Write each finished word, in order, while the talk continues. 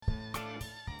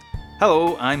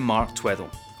Hello, I'm Mark Tweddle.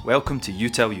 Welcome to You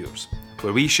Tell Yours,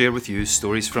 where we share with you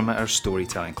stories from our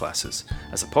storytelling classes,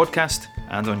 as a podcast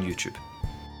and on YouTube.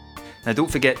 Now don't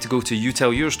forget to go to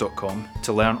youtellyours.com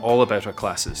to learn all about our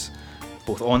classes,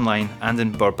 both online and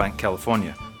in Burbank,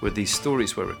 California, where these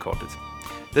stories were recorded.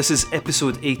 This is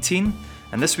episode 18,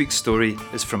 and this week's story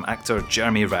is from actor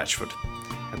Jeremy Ratchford,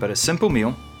 about a simple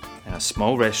meal in a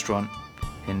small restaurant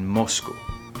in Moscow.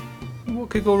 What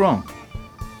could go wrong?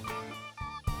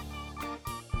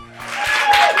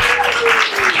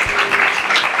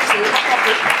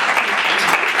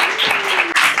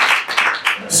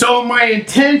 So my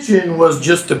intention was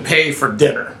just to pay for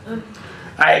dinner.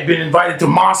 I had been invited to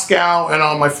Moscow, and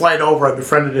on my flight over, I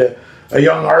befriended a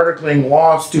young articling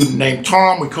law student named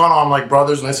Tom. We caught on like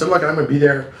brothers, and I said, look, I'm going to be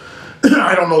there.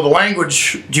 I don't know the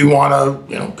language. Do you want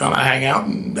to, kind of hang out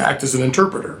and act as an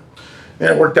interpreter? And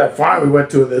it worked out fine. We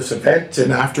went to this event,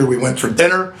 and after we went for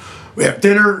dinner, we have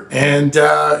dinner, and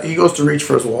he goes to reach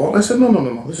for his wallet. I said,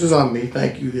 no, this is on me.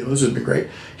 Thank you. This has been great.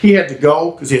 He had to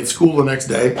go because he had school the next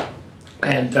day.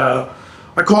 And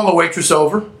I call the waitress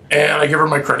over, and I give her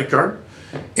my credit card,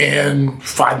 and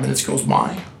 5 minutes goes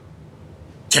by,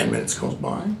 10 minutes goes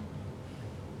by,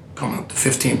 coming up to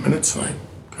 15 minutes, and I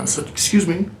kind of said, excuse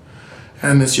me,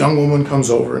 and this young woman comes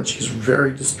over, and she's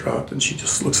very distraught, and she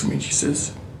just looks at me, and she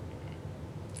says,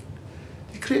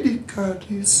 the credit card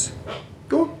is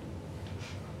gone.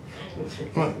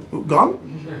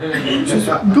 Gone? She says,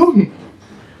 gone.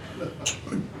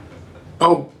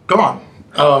 Oh, gone.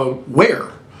 Where?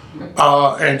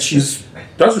 And she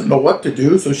doesn't know what to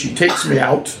do, so she takes me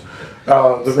out.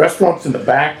 The restaurant's in the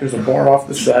back. There's a bar off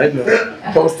the side and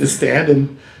a hostess stand,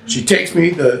 and she takes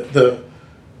me. The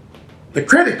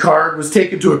credit card was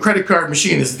taken to a credit card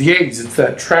machine. It's the 80s. It's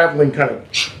that traveling kind of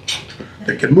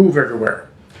that can move everywhere.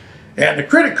 And the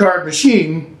credit card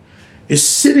machine is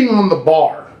sitting on the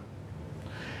bar,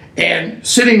 and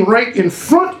sitting right in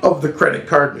front of the credit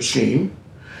card machine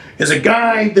is a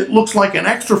guy that looks like an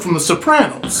extra from The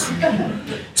Sopranos.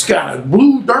 He's got a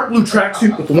dark blue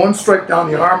tracksuit with one stripe down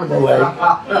the arm and the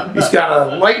leg. He's got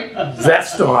a light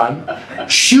vest on,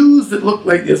 shoes that look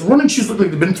like, his running shoes look like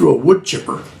they've been through a wood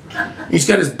chipper. He's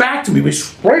got his back to me, but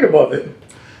he's right above it.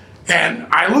 And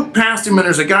I look past him, and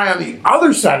there's a guy on the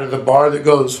other side of the bar that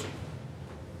goes,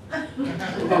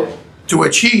 to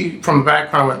which he, from the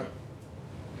background, went,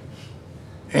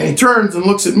 and he turns and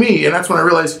looks at me, and that's when I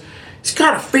realized, he's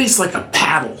got a face like a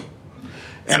paddle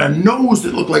and a nose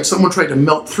that looked like someone tried to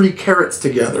melt 3 carrots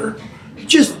together. He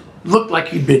just looked like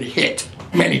he'd been hit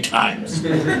many times.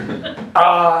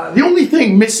 The only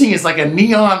thing missing is like a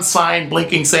neon sign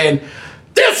blinking saying,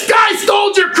 "This guy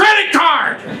stole your credit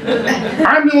card!"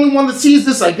 I'm the only one that sees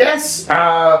this, I guess.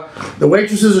 The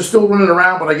waitresses are still running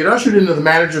around, but I get ushered into the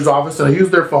manager's office, and I use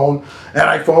their phone, and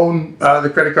I phone the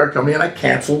credit card company, and I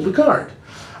cancel the card.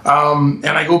 And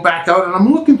I go back out, and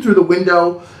I'm looking through the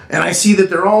window, and I see that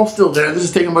they're all still there. This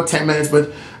is taking about 10 minutes,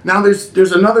 but now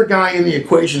there's another guy in the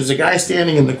equation. There's a guy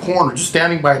standing in the corner, just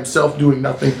standing by himself doing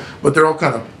nothing, but they're all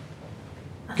kind of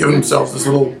giving themselves this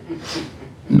little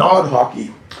nod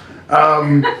hockey.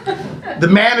 The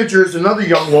manager is another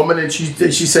young woman, and she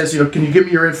says, can you give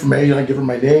me your information? I give her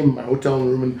my name, my hotel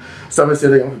room, and stuff. I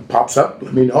said, it pops up,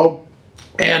 let me know.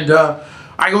 And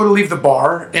I go to leave the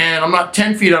bar, and I'm not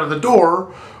 10 feet out of the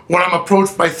door when I'm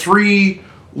approached by 3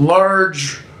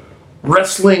 large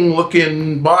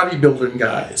wrestling-looking bodybuilding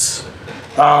guys.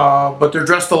 But they're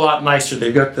dressed a lot nicer.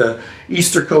 They've got the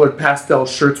Easter-colored pastel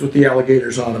shirts with the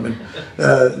alligators on them. And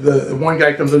the one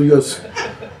guy comes up and he goes,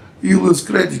 "You lose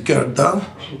credit card, huh?"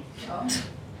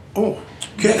 "Oh,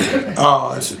 okay."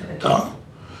 I said,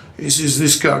 Is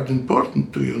this card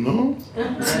important to you, no?"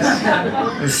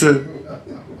 I said,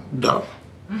 "Da."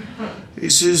 He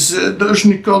says,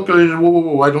 "Должник calculator."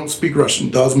 Whoa, I don't speak Russian.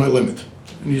 Da's my limit.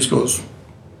 And he just goes.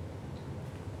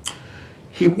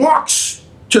 He walks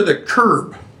to the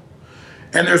curb,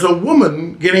 and there's a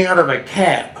woman getting out of a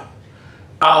cab.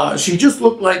 She just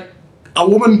looked like a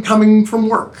woman coming from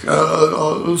work,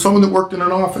 someone that worked in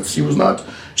an office. She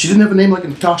didn't have a name like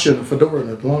Natasha and a fedora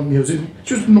and a long, it was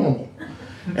just normal.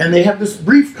 And they have this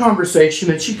brief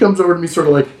conversation, and she comes over to me sort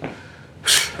of like,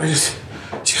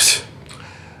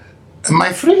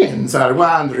 "My friends are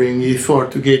wondering if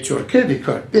to get your credit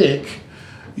card back,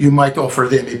 you might offer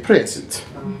them a present."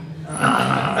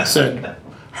 I said,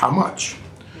 "How much?"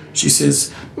 She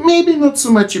says, "Maybe not so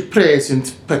much a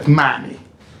present, but money."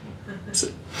 I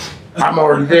said, "I'm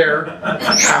already there.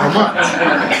 How much?"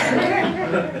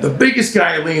 The biggest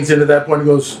guy leans into that point and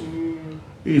goes,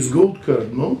 "It's gold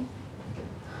card, no?"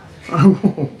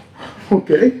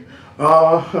 "Okay.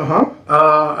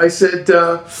 I said,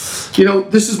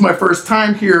 this is my first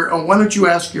time here. Why don't you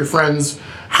ask your friends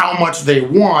how much they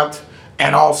want,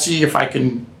 and I'll see if I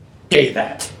can pay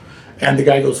that. And the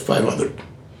guy goes, 500.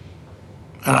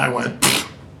 And I went,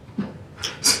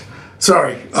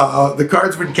 sorry, the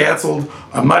card's been canceled.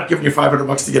 I'm not giving you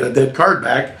 $500 to get a dead card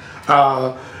back.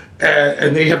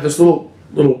 And they have this little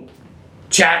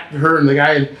chat, her and the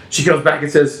guy, and she comes back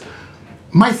and says,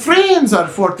 my friends are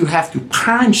for to have to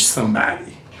punch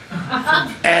somebody.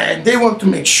 And they want to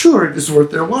make sure it is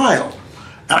worth their while.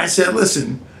 And I said,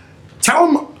 listen, tell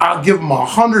them I'll give them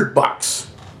 $100.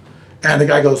 And the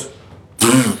guy goes,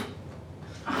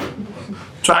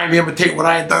 trying to imitate what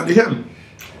I had done to him.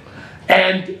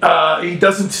 And he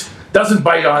doesn't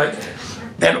bite on it.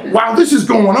 And while this is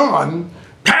going on,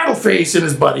 Paddleface and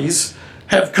his buddies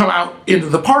have come out into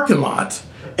the parking lot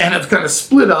and have kind of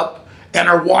split up and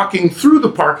are walking through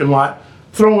the parking lot,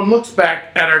 throwing looks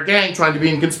back at our gang, trying to be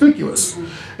inconspicuous.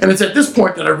 And it's at this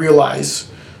point that I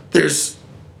realize there's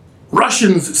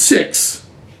Russians 6,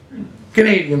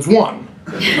 Canadians 1.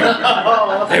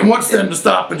 And wants them to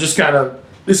stop and just kind of,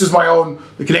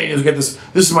 the Canadians get this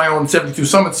is my own 72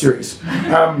 Summit series.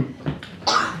 The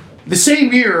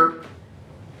same year,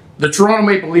 the Toronto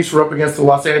Maple Leafs were up against the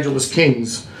Los Angeles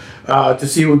Kings to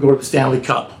see who would go to the Stanley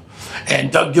Cup.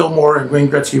 And Doug Gilmour and Wayne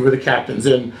Gretzky were the captains.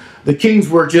 And the Kings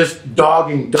were just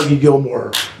dogging Dougie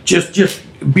Gilmour, just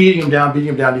beating him down. He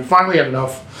finally had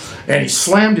enough, and he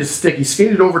slammed his stick. He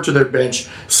skated over to their bench,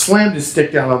 slammed his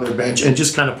stick down on their bench, and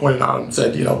just kind of pointed out and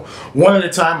said, one at a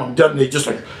time, I'm done. They just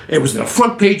it was in the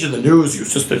front page of the news. He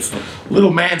was just this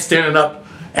little man standing up,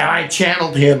 and I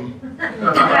channeled him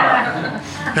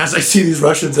as I see these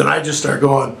Russians, and I just start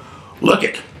going, look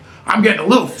it. I'm getting a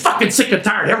little fucking sick and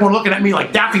tired. Everyone looking at me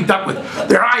like Daffy Duck with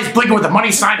their eyes blinking with the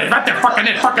money sign and not their fucking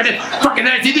it.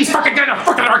 These fucking guys are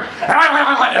fucking hard.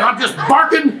 And I'm just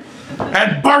barking,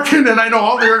 and I know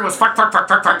all they heard was fuck. And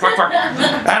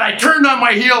I turned on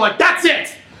my heel like, that's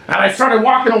it. And I started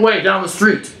walking away down the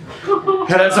street.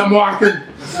 And as I'm walking,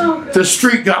 the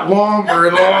street got longer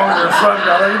and longer,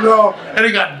 and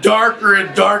it got darker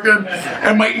and darker,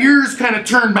 and my ears kind of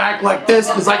turned back like this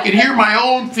because I could hear my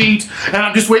own feet, and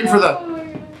I'm just waiting for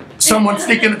someone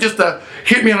sneaking just to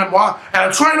hit me, and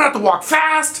I'm trying not to walk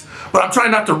fast, but I'm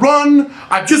trying not to run.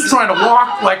 I'm just trying to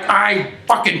walk like I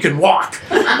fucking can walk.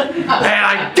 And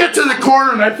I get to the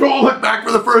corner and I throw a look back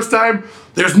for the first time.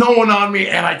 There's no one on me,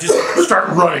 and I just start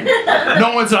running.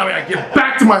 No one's on me. I get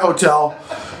back to my hotel.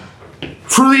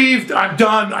 Relieved, I'm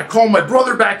done. I call my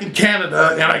brother back in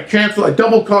Canada, and I cancel. I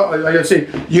double call. I say,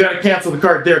 you got to cancel the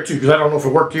card there too, because I don't know if it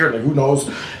worked here. Like, who knows?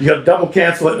 You got to double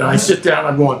cancel it. And I sit down.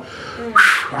 I'm going,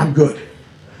 I'm good.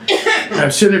 And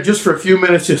I'm sitting there just for a few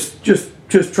minutes, just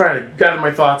trying to gather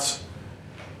my thoughts,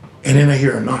 and then I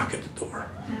hear a knock at the door,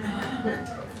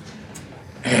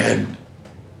 and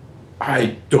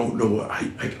I don't know.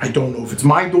 I don't know if it's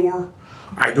my door.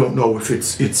 I don't know if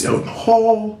it's out in the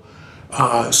hall.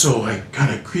 So I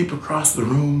kind of creep across the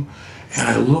room, and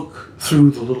I look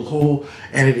through the little hole,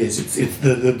 and it's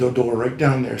the door right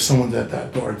down there. Someone's at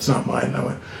that door. It's not mine. And I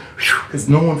went, because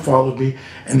no one followed me,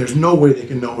 and there's no way they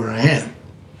can know where I am.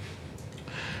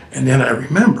 And then I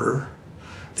remember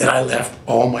that I left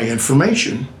all my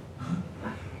information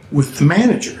with the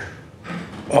manager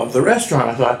of the restaurant.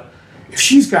 I thought, if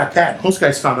she's got that, most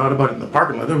guys found out about it in the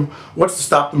parking lot, then what's to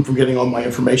stop them from getting all my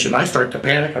information? I start to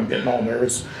panic. I'm getting all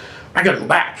nervous. I gotta go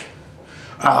back.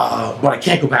 But I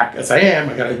can't go back as I am.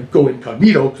 I gotta go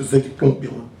incognito because they won't be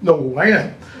able to know who I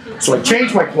am. So I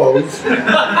change my clothes.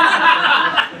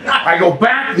 I go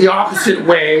back the opposite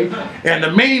way, and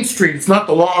the main street, it's not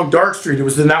the long dark street,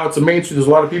 now it's a main street, there's a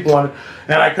lot of people on it,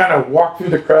 and I kind of walk through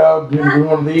the crowd, do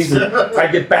one of these, and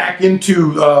I get back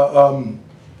into the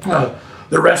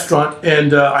restaurant,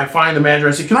 and I find the manager.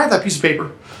 I say, can I have that piece of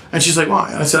paper? And she's like, well,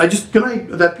 and I said,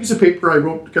 that piece of paper I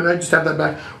wrote, can I just have that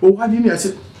back? Well, why do you need it? I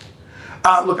said,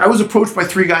 look, I was approached by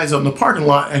 3 guys out in the parking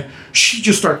lot, and she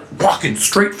just started walking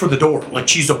straight for the door, like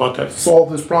she's about to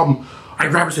solve this problem. I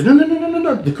grab her and said,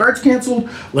 no, the card's canceled.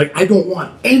 Like, I don't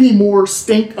want any more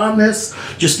stink on this.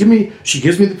 She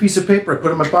gives me the piece of paper. I put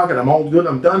it in my pocket. I'm all good.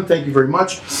 I'm done. Thank you very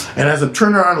much. And as I'm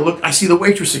turning around to look, I see the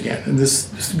waitress again. And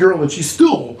this girl, and she's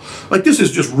still, like, this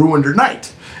has just ruined her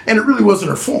night. And it really wasn't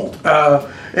her fault.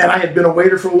 And I had been a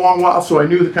waiter for a long while, so I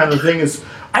knew the kind of thing is,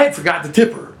 I had forgotten to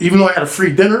tip her. Even though I had a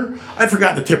free dinner, I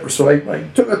forgot to tip her. So I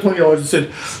took out $20 and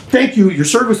said, thank you, your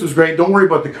service was great, don't worry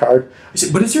about the card. I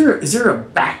said, but is there a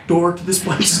back door to this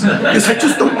place? Because I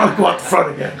just don't want to go out the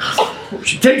front again.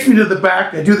 She takes me to the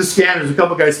back, I do the scan, there's a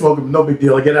couple guys smoking, but no big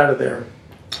deal, I get out of there.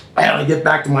 And I get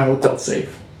back to my hotel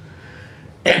safe.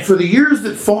 And for the years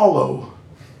that follow,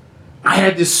 I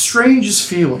had this strangest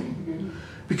feeling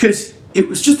because it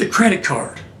was just a credit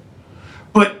card.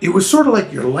 But it was sort of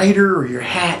like your lighter or your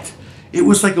hat. It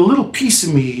was like a little piece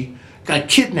of me got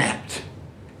kidnapped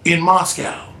in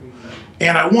Moscow.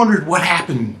 And I wondered what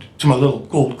happened to my little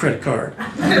gold credit card.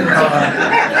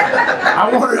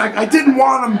 I didn't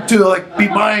want him to like be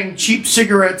buying cheap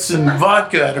cigarettes and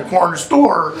vodka at a corner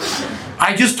store.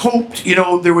 I just hoped,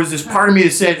 there was this part of me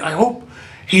that said, I hope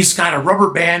he's got a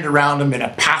rubber band around him and a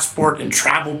passport and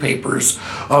travel papers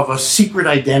of a secret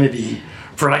identity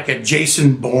for like a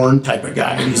Jason Bourne type of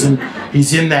guy.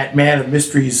 He's in that Man of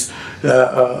Mysteries,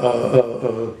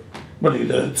 the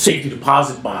safety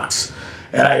deposit box.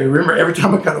 And I remember every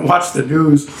time I kind of watched the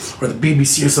news or the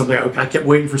BBC or something, I kept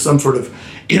waiting for some sort of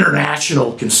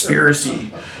international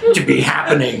conspiracy to be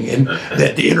happening, and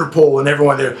that the Interpol and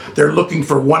everyone, they're looking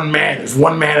for one man. There's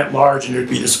one man at large, and there'd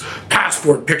be this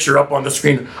passport picture up on the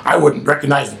screen. I wouldn't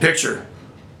recognize the picture,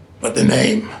 but the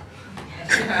name would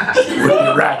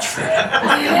be Ratchford.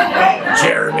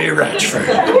 Jeremy Ratchford.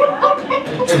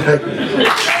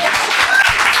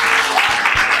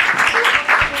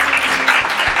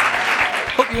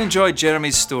 Hope you enjoyed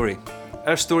Jeremy's story.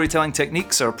 Our storytelling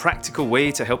techniques are a practical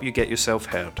way to help you get yourself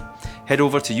heard. Head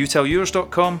over to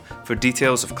youtellyours.com for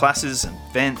details of classes and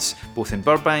events, both in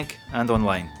Burbank and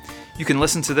online. You can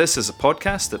listen to this as a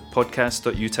podcast at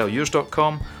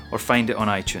podcast.youtellyours.com or find it on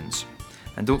iTunes.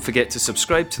 And don't forget to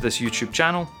subscribe to this YouTube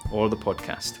channel or the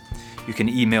podcast. You can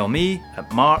email me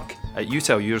at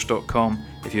mark@youtellyours.com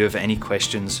if you have any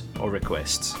questions or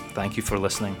requests. Thank you for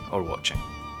listening or watching.